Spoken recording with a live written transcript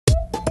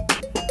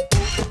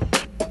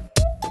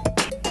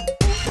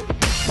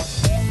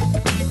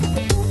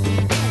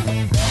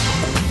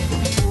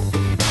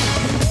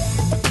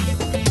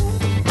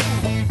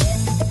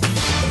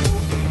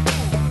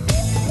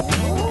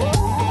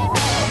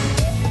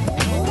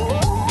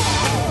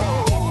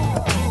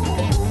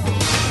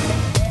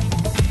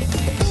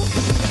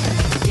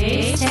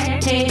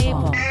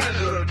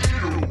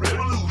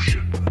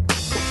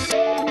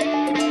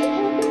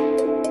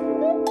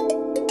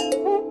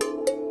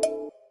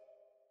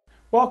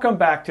Welcome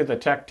back to the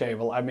Tech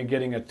Table. I've been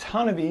getting a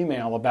ton of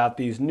email about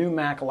these new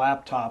Mac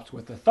laptops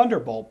with the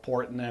Thunderbolt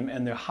port in them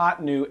and the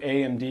hot new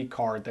AMD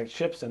card that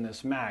ships in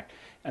this Mac.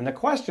 And the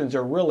questions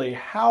are really,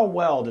 how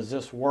well does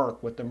this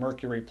work with the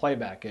Mercury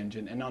Playback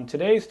Engine? And on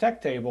today's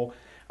Tech Table,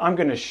 I'm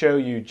going to show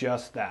you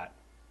just that.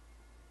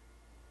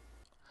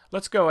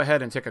 Let's go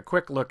ahead and take a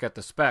quick look at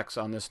the specs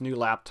on this new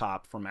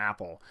laptop from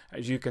Apple.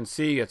 As you can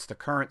see, it's the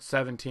current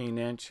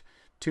 17-inch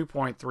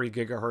 2.3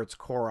 gigahertz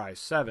Core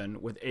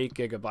i7 with 8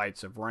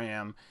 gigabytes of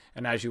RAM,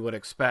 and as you would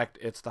expect,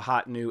 it's the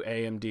hot new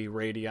AMD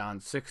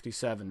Radeon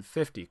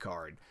 6750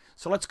 card.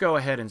 So let's go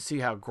ahead and see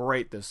how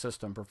great this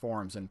system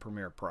performs in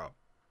Premiere Pro.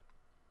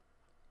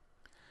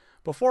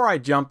 Before I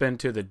jump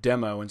into the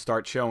demo and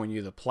start showing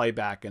you the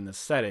playback and the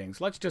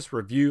settings, let's just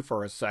review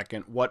for a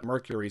second what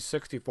Mercury's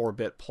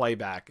 64-bit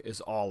playback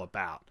is all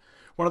about.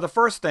 One of the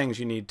first things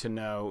you need to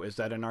know is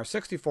that in our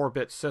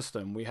 64-bit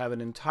system, we have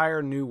an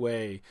entire new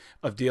way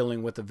of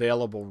dealing with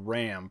available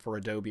RAM for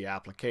Adobe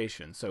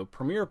applications. So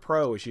Premiere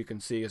Pro, as you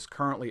can see, is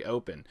currently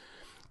open.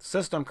 The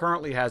system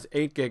currently has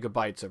 8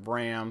 gigabytes of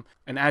RAM,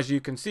 and as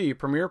you can see,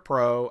 Premiere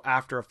Pro,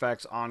 After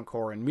Effects,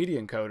 Encore, and Media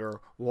Encoder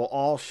will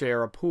all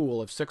share a pool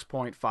of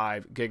 6.5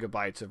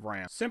 gigabytes of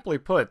RAM. Simply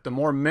put, the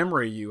more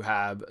memory you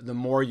have, the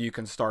more you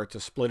can start to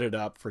split it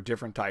up for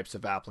different types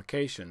of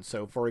applications.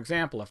 So for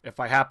example, if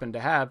I happen to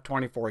have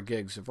 24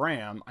 gigs of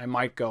RAM, I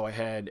might go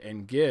ahead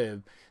and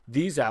give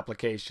these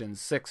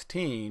applications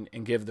 16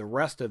 and give the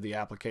rest of the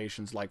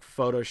applications like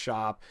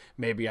Photoshop,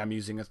 maybe I'm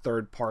using a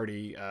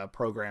third-party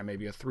program,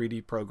 maybe a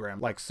 3D program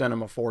like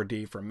Cinema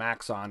 4D for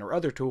Maxon or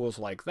other tools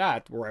like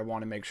that where I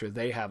want to make sure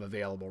they have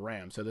available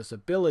RAM. So this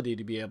ability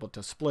to be able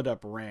to split up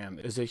RAM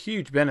is a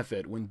huge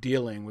benefit when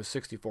dealing with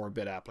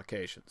 64-bit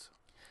applications.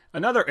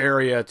 Another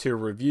area to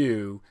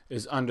review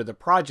is under the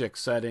project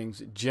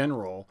settings,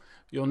 general.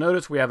 You'll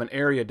notice we have an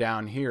area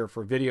down here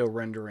for video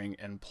rendering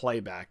and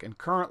playback, and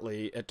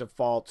currently it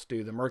defaults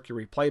to the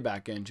Mercury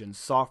Playback Engine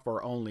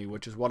software only,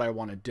 which is what I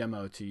want to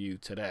demo to you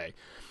today.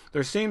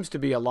 There seems to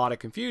be a lot of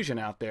confusion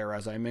out there,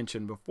 as I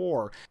mentioned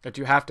before, that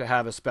you have to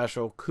have a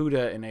special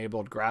Cuda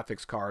enabled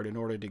graphics card in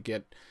order to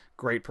get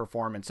great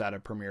performance out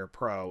of Premiere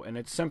Pro, and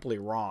it's simply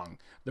wrong.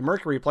 The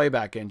Mercury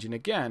Playback Engine,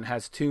 again,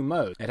 has two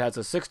modes. It has a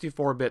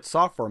 64-bit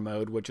software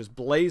mode, which is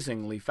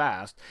blazingly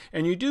fast,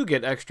 and you do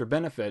get extra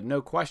benefit,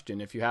 no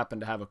question, if you happen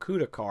to have a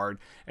Cuda card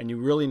and you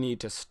really need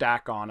to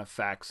stack on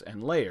effects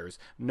and layers.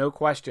 No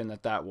question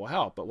that that will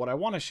help, but what I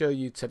want to show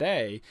you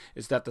today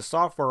is that the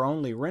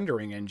software-only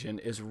rendering engine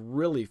is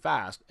really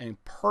fast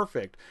and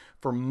perfect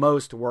for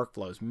most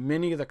workflows.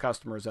 Many of the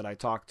customers that I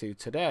talk to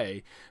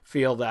today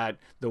feel that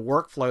the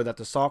workflow that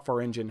the software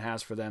engine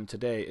has for them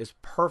today is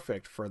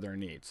perfect for their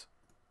needs.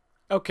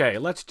 Okay,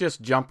 let's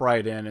just jump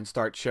right in and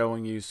start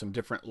showing you some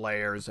different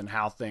layers and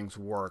how things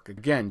work.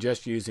 Again,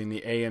 just using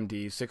the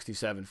AMD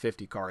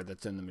 6750 card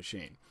that's in the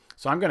machine.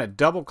 So I'm going to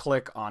double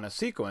click on a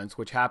sequence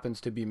which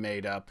happens to be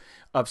made up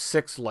of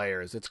 6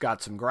 layers. It's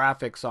got some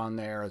graphics on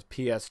there, a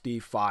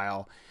PSD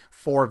file,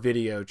 4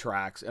 video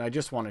tracks, and I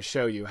just want to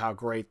show you how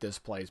great this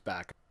plays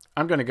back.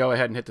 I'm going to go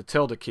ahead and hit the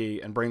tilde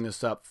key and bring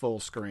this up full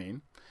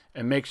screen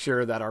and make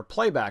sure that our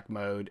playback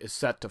mode is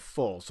set to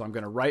full. So I'm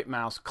going to right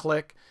mouse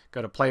click,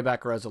 go to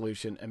playback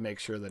resolution, and make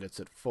sure that it's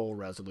at full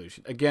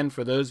resolution. Again,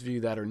 for those of you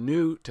that are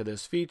new to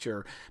this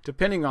feature,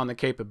 depending on the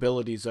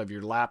capabilities of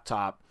your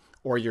laptop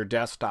or your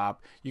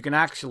desktop, you can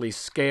actually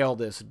scale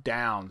this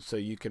down so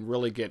you can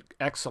really get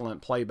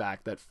excellent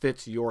playback that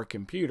fits your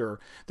computer.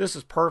 This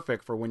is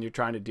perfect for when you're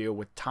trying to deal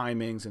with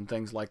timings and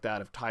things like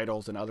that of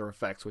titles and other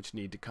effects which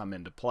need to come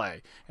into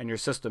play, and your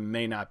system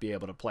may not be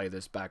able to play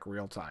this back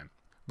real time.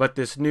 But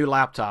this new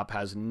laptop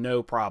has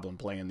no problem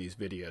playing these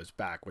videos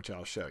back, which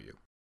I'll show you.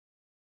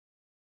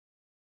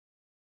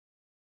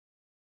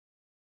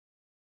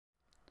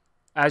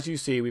 As you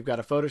see, we've got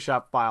a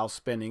Photoshop file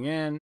spinning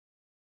in.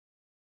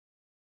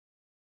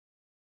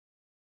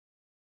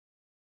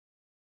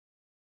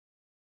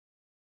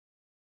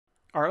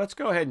 All right, let's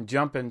go ahead and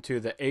jump into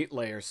the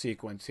 8-layer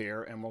sequence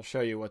here, and we'll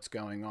show you what's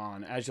going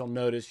on. As you'll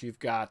notice, you've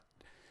got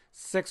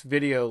 6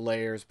 video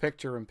layers,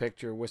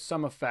 picture-in-picture, with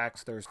some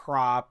effects. There's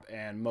crop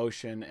and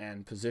motion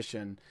and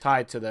position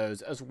tied to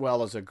those, as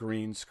well as a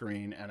green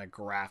screen and a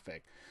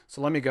graphic.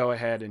 So let me go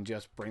ahead and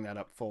just bring that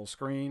up full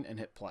screen and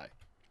hit play.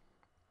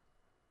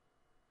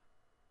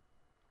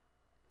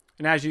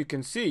 And as you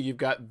can see, you've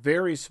got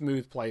very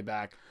smooth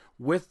playback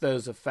with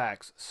those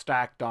effects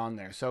stacked on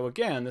there. So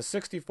again, the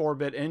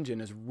 64-bit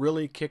engine is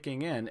really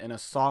kicking in a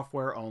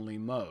software-only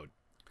mode.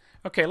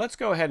 Okay, let's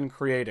go ahead and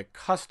create a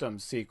custom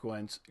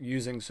sequence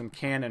using some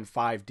Canon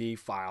 5D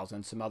files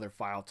and some other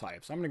file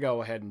types. I'm going to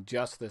go ahead and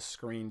adjust this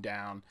screen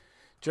down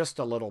just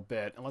a little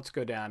bit, and let's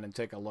go down and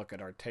take a look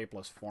at our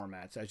tapeless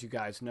formats. As you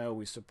guys know,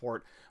 we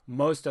support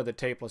most of the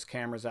tapeless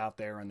cameras out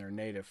there in their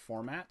native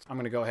formats. I'm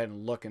going to go ahead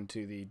and look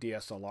into the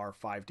DSLR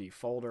 5D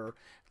folder.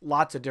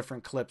 Lots of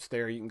different clips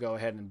there. You can go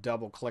ahead and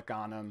double click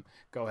on them,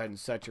 go ahead and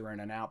set your in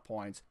and out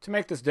points. To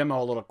make this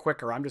demo a little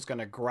quicker, I'm just going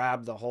to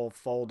grab the whole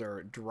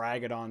folder,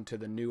 drag it onto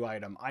the new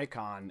item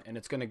icon, and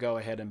it's going to go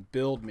ahead and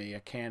build me a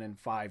Canon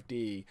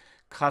 5D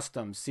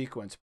custom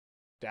sequence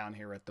down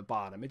here at the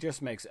bottom. It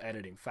just makes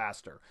editing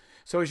faster.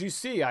 So as you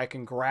see, I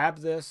can grab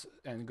this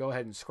and go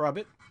ahead and scrub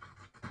it.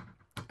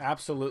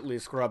 Absolutely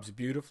scrubs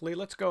beautifully.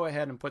 Let's go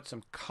ahead and put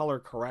some color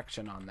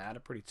correction on that, a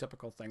pretty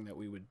typical thing that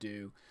we would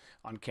do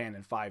on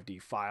Canon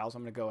 5D files.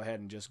 I'm going to go ahead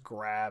and just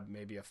grab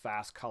maybe a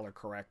fast color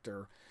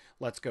corrector.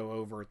 Let's go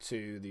over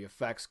to the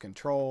effects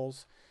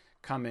controls,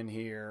 come in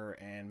here,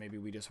 and maybe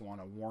we just want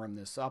to warm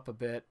this up a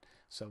bit.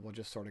 So we'll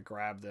just sort of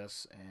grab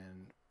this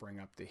and bring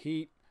up the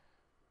heat.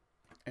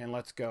 And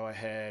let's go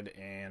ahead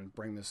and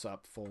bring this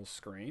up full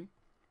screen.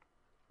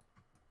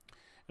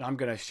 And I'm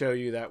going to show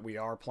you that we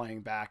are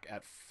playing back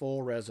at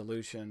full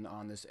resolution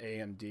on this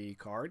AMD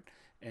card.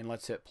 And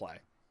let's hit play.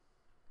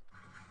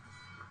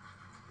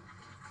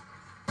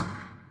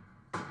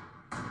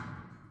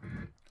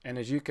 And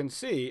as you can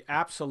see,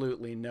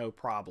 absolutely no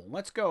problem.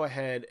 Let's go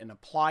ahead and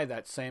apply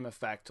that same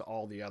effect to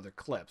all the other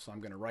clips. So I'm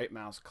going to right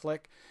mouse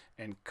click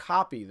and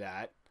copy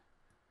that.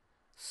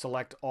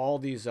 Select all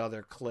these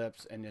other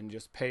clips and then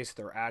just paste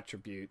their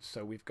attributes.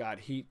 So we've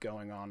got heat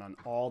going on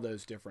all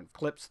those different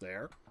clips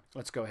there.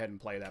 Let's go ahead and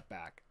play that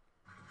back.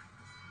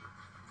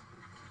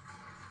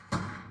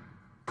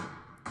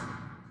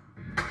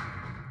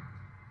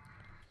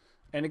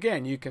 And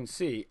again, you can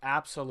see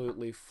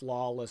absolutely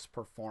flawless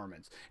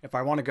performance. If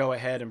I want to go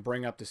ahead and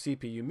bring up the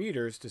CPU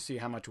meters to see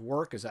how much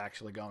work is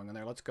actually going on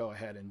there, let's go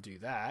ahead and do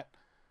that.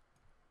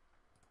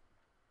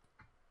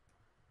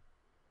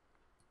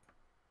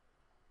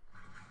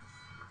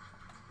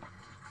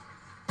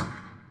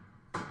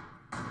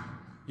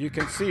 You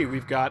can see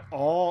we've got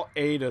all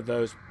 8 of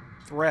those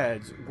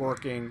threads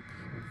working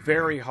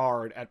very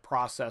hard at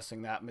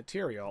processing that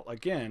material.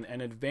 Again, an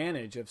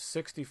advantage of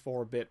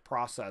 64-bit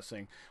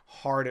processing,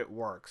 hard at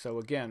work. So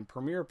again,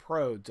 Premiere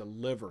Pro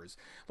delivers.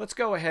 Let's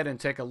go ahead and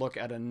take a look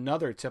at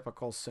another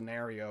typical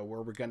scenario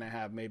where we're going to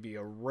have maybe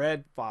a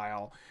red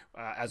file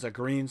as a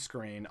green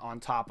screen on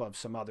top of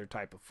some other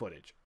type of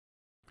footage.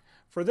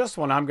 For this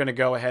one, I'm going to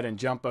go ahead and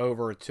jump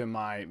over to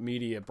my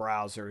media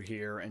browser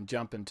here and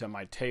jump into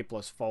my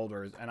tapeless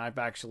folders, and I've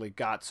actually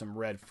got some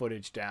red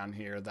footage down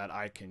here that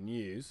I can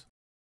use.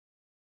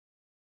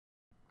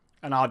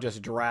 And I'll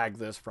just drag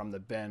this from the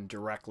bin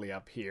directly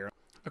up here.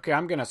 Okay,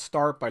 I'm going to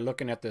start by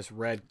looking at this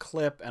red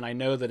clip, and I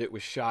know that it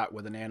was shot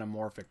with an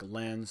anamorphic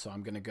lens, so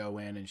I'm going to go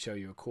in and show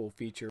you a cool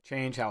feature.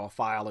 Change how a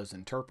file is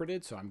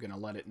interpreted, so I'm going to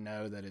let it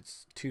know that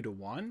it's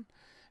 2:1.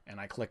 And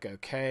I click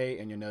OK,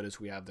 and you'll notice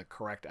we have the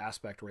correct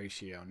aspect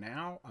ratio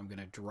now. I'm going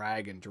to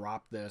drag and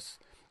drop this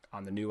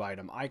on the new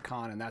item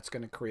icon, and that's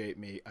going to create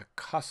me a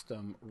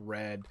custom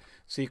red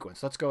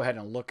sequence. Let's go ahead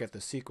and look at the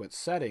sequence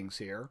settings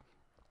here.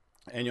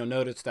 And you'll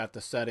notice that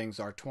the settings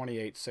are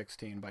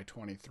 2816 by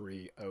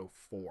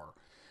 2304.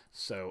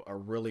 So a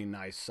really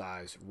nice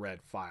size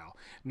red file.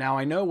 Now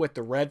I know with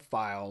the red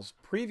files,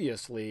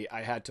 previously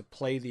I had to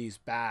play these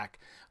back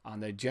on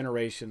the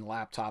generation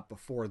laptop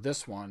before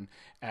this one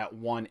at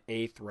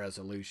 1/8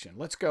 resolution.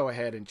 Let's go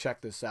ahead and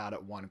check this out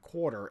at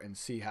 1/4 and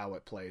see how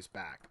it plays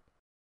back.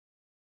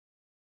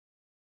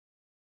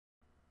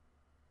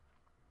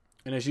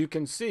 And as you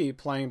can see,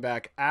 playing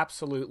back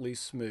absolutely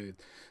smooth.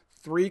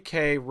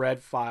 3K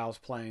red files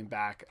playing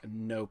back,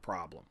 no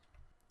problem.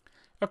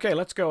 Okay,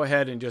 let's go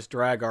ahead and just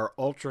drag our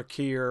Ultra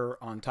Keyer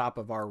on top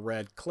of our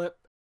red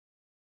clip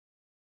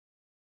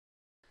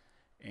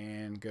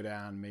and go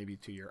down maybe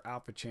to your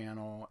alpha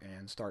channel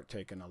and start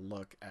taking a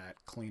look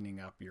at cleaning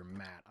up your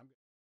mat.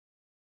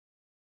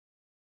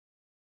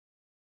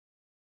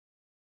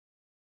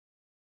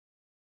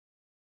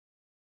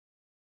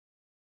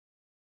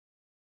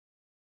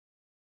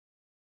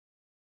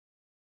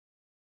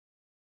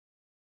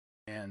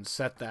 And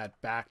set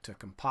that back to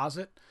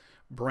composite,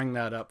 bring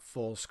that up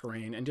full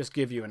screen, and just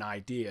give you an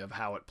idea of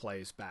how it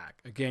plays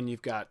back. Again,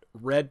 you've got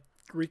red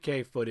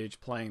 3K footage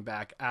playing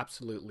back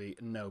absolutely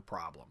no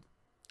problem.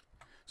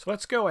 So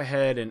let's go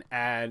ahead and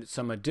add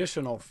some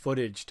additional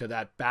footage to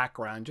that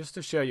background just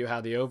to show you how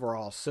the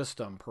overall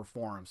system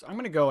performs. I'm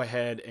going to go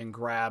ahead and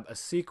grab a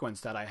sequence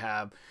that I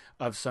have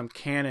of some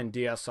Canon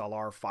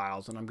DSLR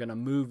files, and I'm going to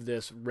move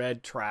this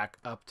red track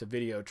up to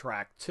video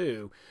track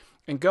 2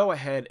 and go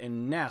ahead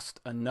and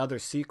nest another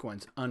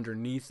sequence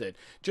underneath it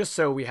just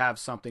so we have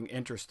something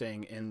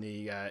interesting in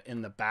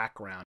the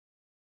background.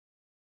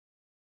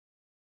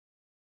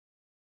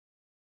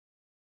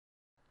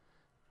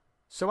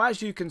 So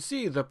as you can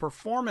see, the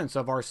performance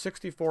of our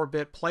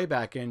 64-bit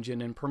playback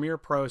engine in Premiere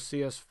Pro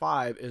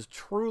CS5 is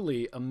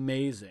truly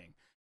amazing.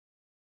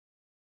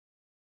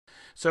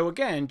 So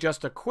again,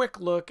 just a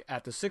quick look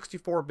at the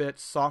 64-bit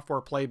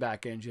software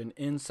playback engine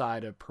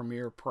inside of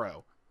Premiere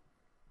Pro.